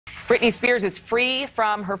Britney Spears is free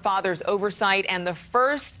from her father's oversight, and the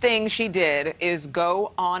first thing she did is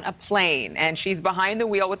go on a plane. And she's behind the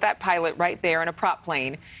wheel with that pilot right there in a prop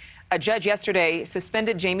plane. A judge yesterday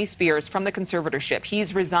suspended Jamie Spears from the conservatorship.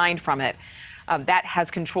 He's resigned from it. That has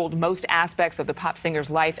controlled most aspects of the pop singer's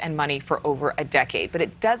life and money for over a decade. But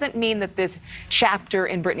it doesn't mean that this chapter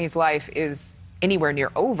in Britney's life is anywhere near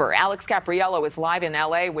over. Alex Capriello is live in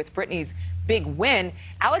L.A. with Britney's big win.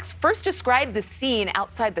 Alex, first described the scene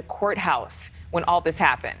outside the courthouse when all this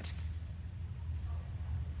happened.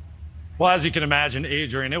 Well, as you can imagine,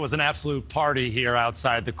 Adrian, it was an absolute party here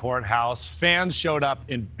outside the courthouse. Fans showed up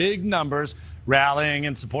in big numbers, rallying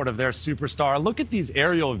in support of their superstar. Look at these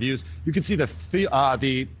aerial views. You can see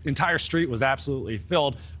the entire street was absolutely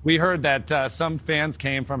filled. We heard that some fans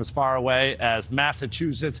came from as far away as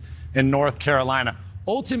Massachusetts and North Carolina.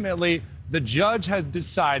 Ultimately, the judge has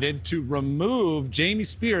decided to remove Jamie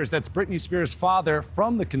Spears, that's Britney Spears' father,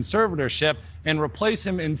 from the conservatorship and replace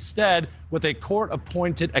him instead with a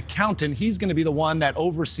court-appointed accountant. He's going to be the one that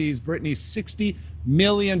oversees Britney's $60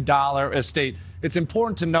 million estate. It's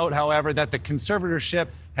important to note, however, that the conservatorship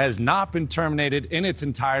has not been terminated in its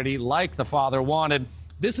entirety like the father wanted.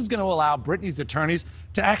 This is going to allow Britney's attorneys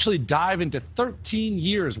to actually dive into 13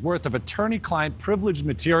 years worth of attorney-client privileged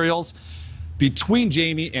materials between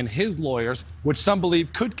Jamie and his lawyers, which some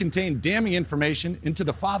believe could contain damning information into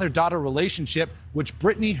the father-daughter relationship, which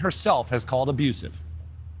Britney herself has called abusive.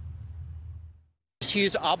 He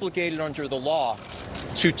is obligated under the law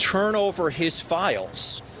to turn over his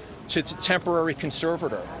files to the temporary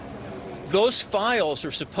conservator. Those files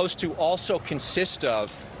are supposed to also consist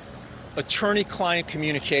of attorney-client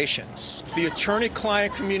communications. The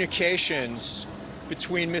attorney-client communications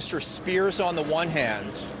between Mr. Spears on the one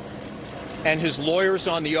hand and his lawyers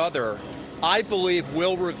on the other, I believe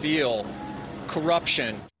will reveal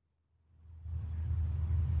corruption.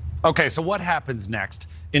 Okay, so what happens next?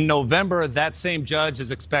 In November, that same judge is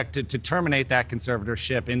expected to terminate that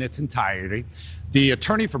conservatorship in its entirety. The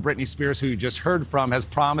attorney for Britney Spears, who you just heard from, has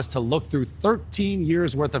promised to look through 13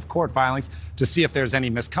 years worth of court filings to see if there's any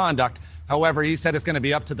misconduct. However, he said it's going to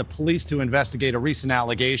be up to the police to investigate a recent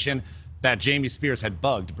allegation that Jamie Spears had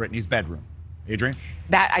bugged Britney's bedroom. Adrian?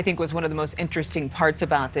 That, I think, was one of the most interesting parts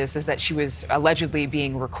about this, is that she was allegedly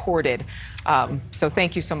being recorded. So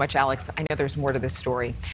thank you so much, Alex. I know there's more to this story.